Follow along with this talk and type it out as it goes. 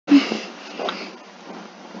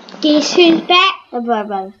Guess who's back?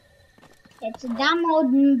 Brother. It's a dumb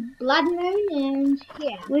old blood moon, and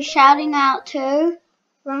yeah, We're shouting out to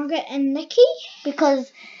Ronga and Nikki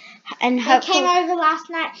because and they hopefully came over last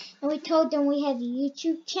night, and we told them we had a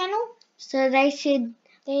YouTube channel. so they said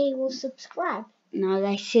They will subscribe. no,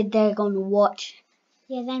 they said they're gonna watch.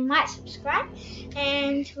 Yeah, they might subscribe.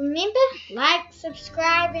 And remember, like,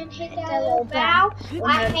 subscribe, and hit that little bell.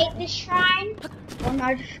 I hate the shrine. For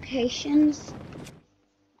notifications.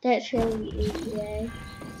 That's really easy, eh?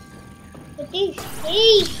 But these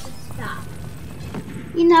stuff.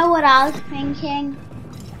 You know what I was thinking?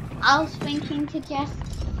 I was thinking to just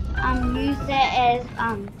use that as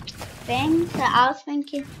thing. So I was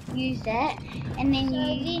thinking use that and then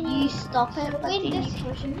you stop it. But When then this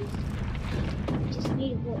happens, you just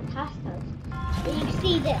need to walk past us. But you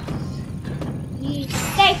see this. You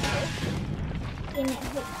stay put, then it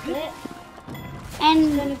hits it. and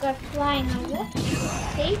It's gonna go flying over.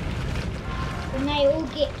 See? When they all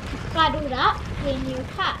get fuddled up, then you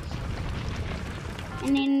pass.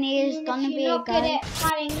 and then there's And gonna if be you're a not good guy. at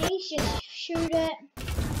fighting these, just shoot it.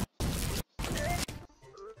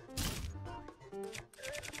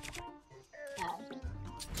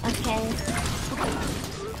 Okay.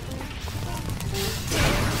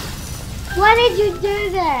 Why did you do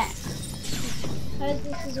that? Because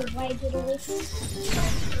this is a way better weapon.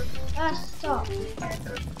 Stop.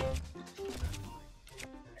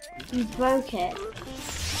 You broke it.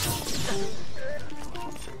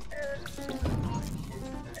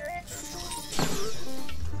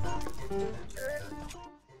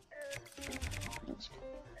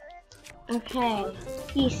 Okay.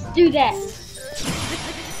 Yes, do that.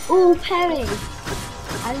 Oh, parry.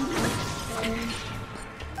 I don't know.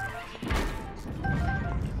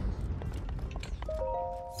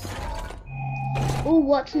 Oh,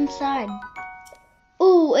 what's inside?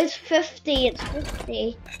 Oh, it's 50. It's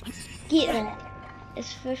 50. Get that.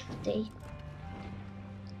 It's 50.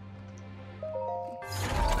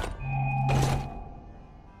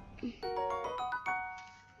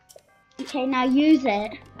 Okay, now use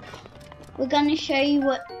it. We're gonna show you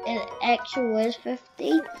what it actually is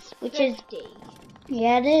 50, which 50. is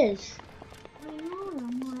yeah, it is. I know,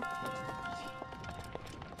 I'm like,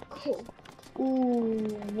 cool. Ooh,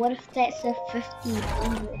 what if that's a 50?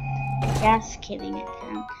 Just kidding, it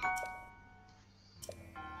can't.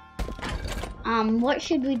 What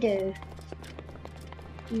should we do?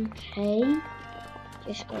 Okay,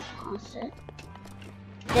 just go past it.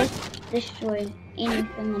 This destroys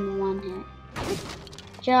anything in one hit.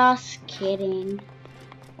 Just kidding.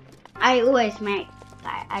 I always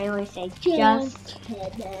say just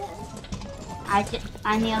kidding.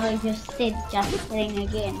 I nearly just said just kidding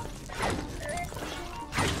again.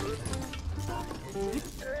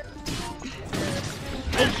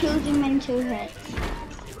 It kills him in 2 hits.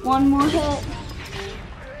 One more hit.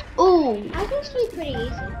 Ooh! That's actually pretty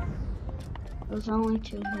easy. It was only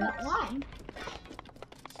 2 hits. Why?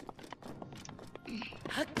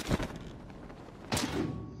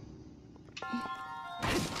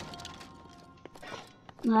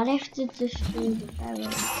 I'd have to destroy the barrel.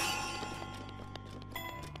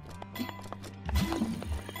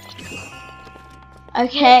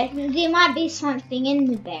 Okay. There might be something in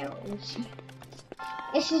the barrels.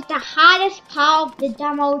 This is the hardest part of the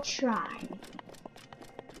dumb old shrine.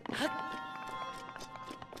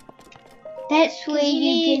 That's where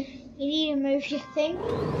You need to move your thing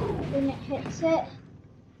when it hits it.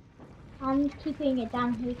 I'm keeping it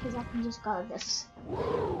down here because I can just go this.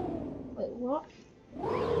 Wait, what?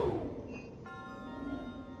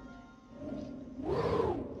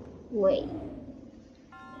 Wait.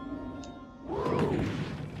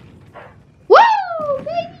 Woo,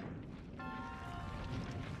 baby!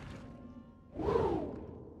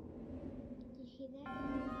 Did you hear that?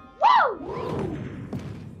 Woo!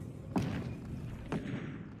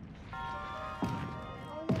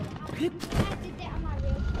 I did that on my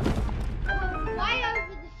real phone. I went way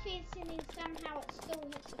over the fence and then somehow it still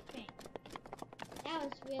hits the fence. That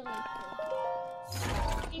was really cool.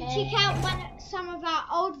 And check out some of our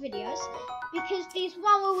old videos because there's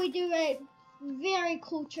one where we do a very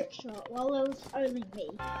cool trick shot. Well, it was only me.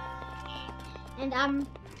 And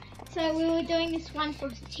so we were doing this one for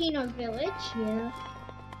Tino Village. Yeah.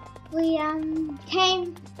 We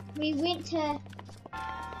went to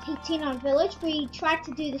Tino Village. We tried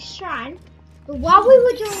to do the shrine, but while we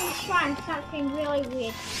were doing the shrine, something really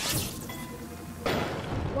weird.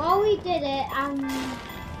 While we did it,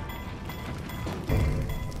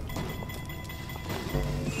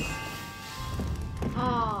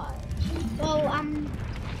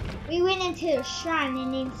 we went into the shrine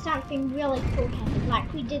and then something really cool happened.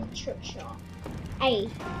 Like we did the trick shot. A.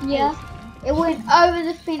 Yeah. It went over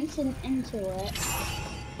the fence and into it.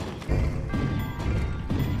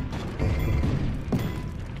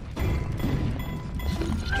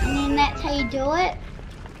 And then that's how you do it.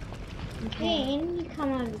 Okay. Then you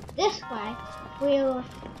come over this way.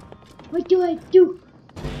 What do I do?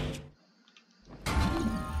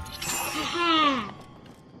 Haha!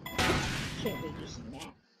 Can't be using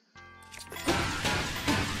that.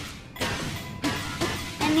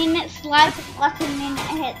 And then it slides the button and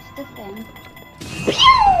then it hits the thing.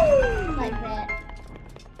 Pew! Like that.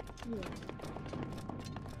 Yeah.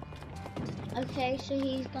 Okay, so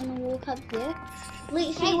he's gonna walk up there.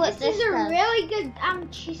 Let's see Hey, what this is a does. really good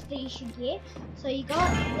chest that you should get. So you go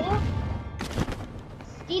up here.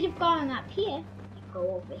 Instead of going up here, you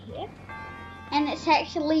go over here. And it's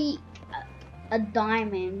actually a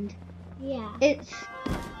diamond. Yeah. It's,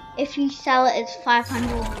 if you sell it, it's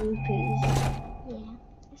 500 rupees. Yeah.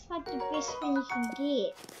 It's like the best thing you can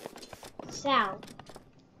get. Sell.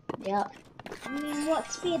 Yep. I mean,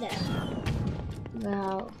 what's better?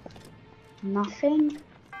 Well, nothing.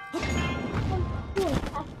 Oh, cool.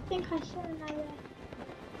 I think I saw another.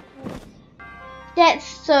 That's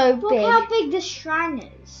so Look big. how big the shrine is.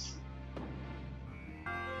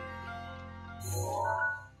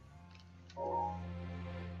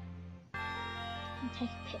 Take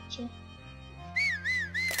a picture.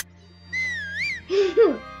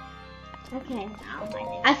 Okay, now my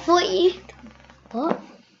name. I thought you. What?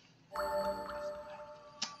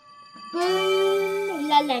 Boom,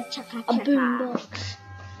 la la chaka A chaka. boombox.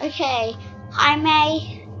 Okay. Hi,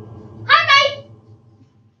 May. Hi, mate.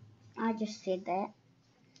 I just said that.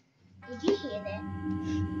 Did you hear that?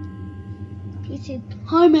 He said,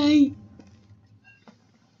 hi, May.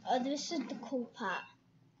 Oh, this is the cool part.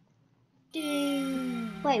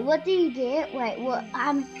 Doom. Wait, what do you get? Wait, what?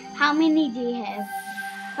 How many do you have?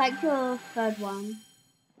 Like your third one.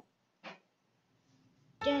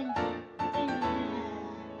 Dun, dun.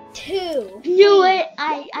 2. Knew it.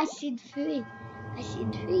 I said 3. I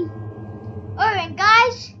said 3. Oh, and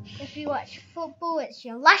guys, if you watch football, it's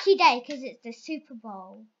your lucky day because it's the Super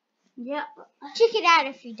Bowl. Yep. Check it out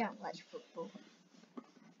if you don't watch football.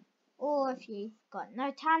 Or if you've got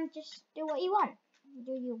no time, just do what you want.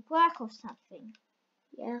 Do your work or something.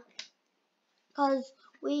 Yeah. Because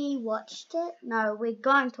we watched it. No, we're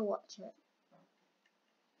going to watch it.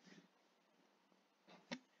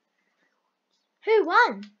 Who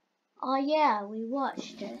won? Oh, yeah, we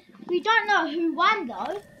watched it. We don't know who won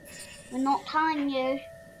though. We're not telling you.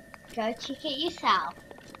 Go check it yourself.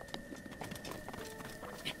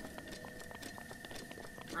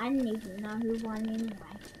 I didn't even know who won anyway.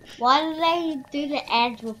 Why do they do the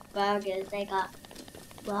ads with burgers? They got,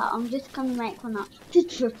 well, I'm just going to make one up. The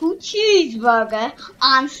triple cheeseburger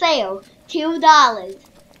on sale. $2.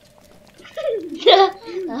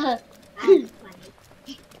 That's funny.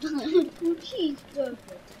 Triple cheeseburger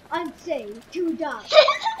on sale, $2.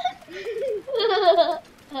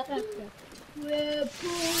 Triple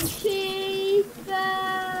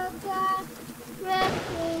cheeseburger.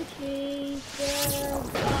 Triple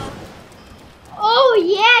cheeseburger. Oh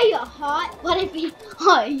yeah, you're hot. What if you,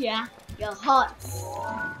 oh yeah, you're hot.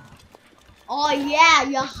 Oh yeah,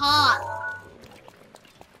 you're hot.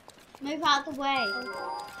 Move out the way.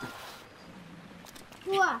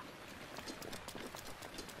 What?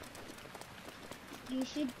 You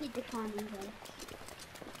should get the climbing though.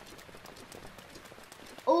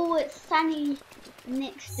 Oh, it's sunny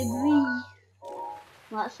next degree.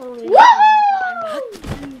 That's all we're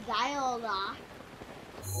Zelda.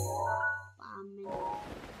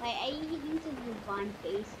 Wait, are you getting to the vine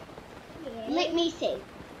piece? Yeah. Let me see.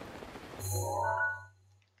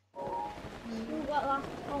 We've got like a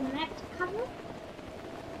whole map to cover.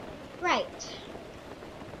 Great.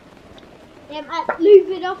 That might leave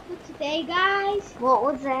it off for today, guys. What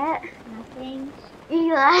was that? Nothing.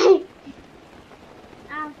 Eli.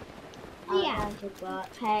 Yeah. Oh, good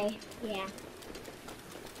work. Hey. Yeah.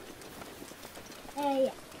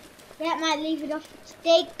 Yeah. That might leave it off for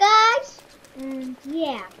today, guys. And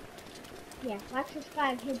yeah. Yeah, like,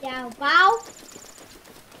 subscribe, hit that bell.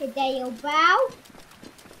 Hit that bell.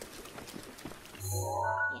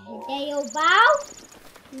 Yeah, hit that bell.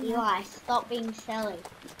 Eli, stop being silly.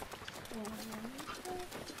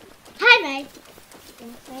 Hi, mate. Can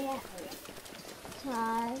I say that? Oh, yeah.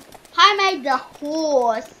 So, Hi, made the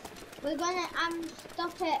horse. we're gonna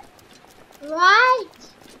stop it right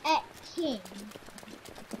at 10.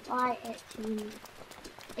 Right at 10.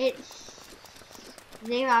 It's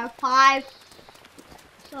 05.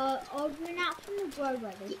 So over and out from the Bro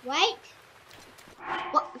Brothers. Wait.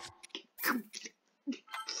 What?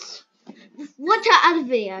 Watch our other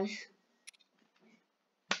videos.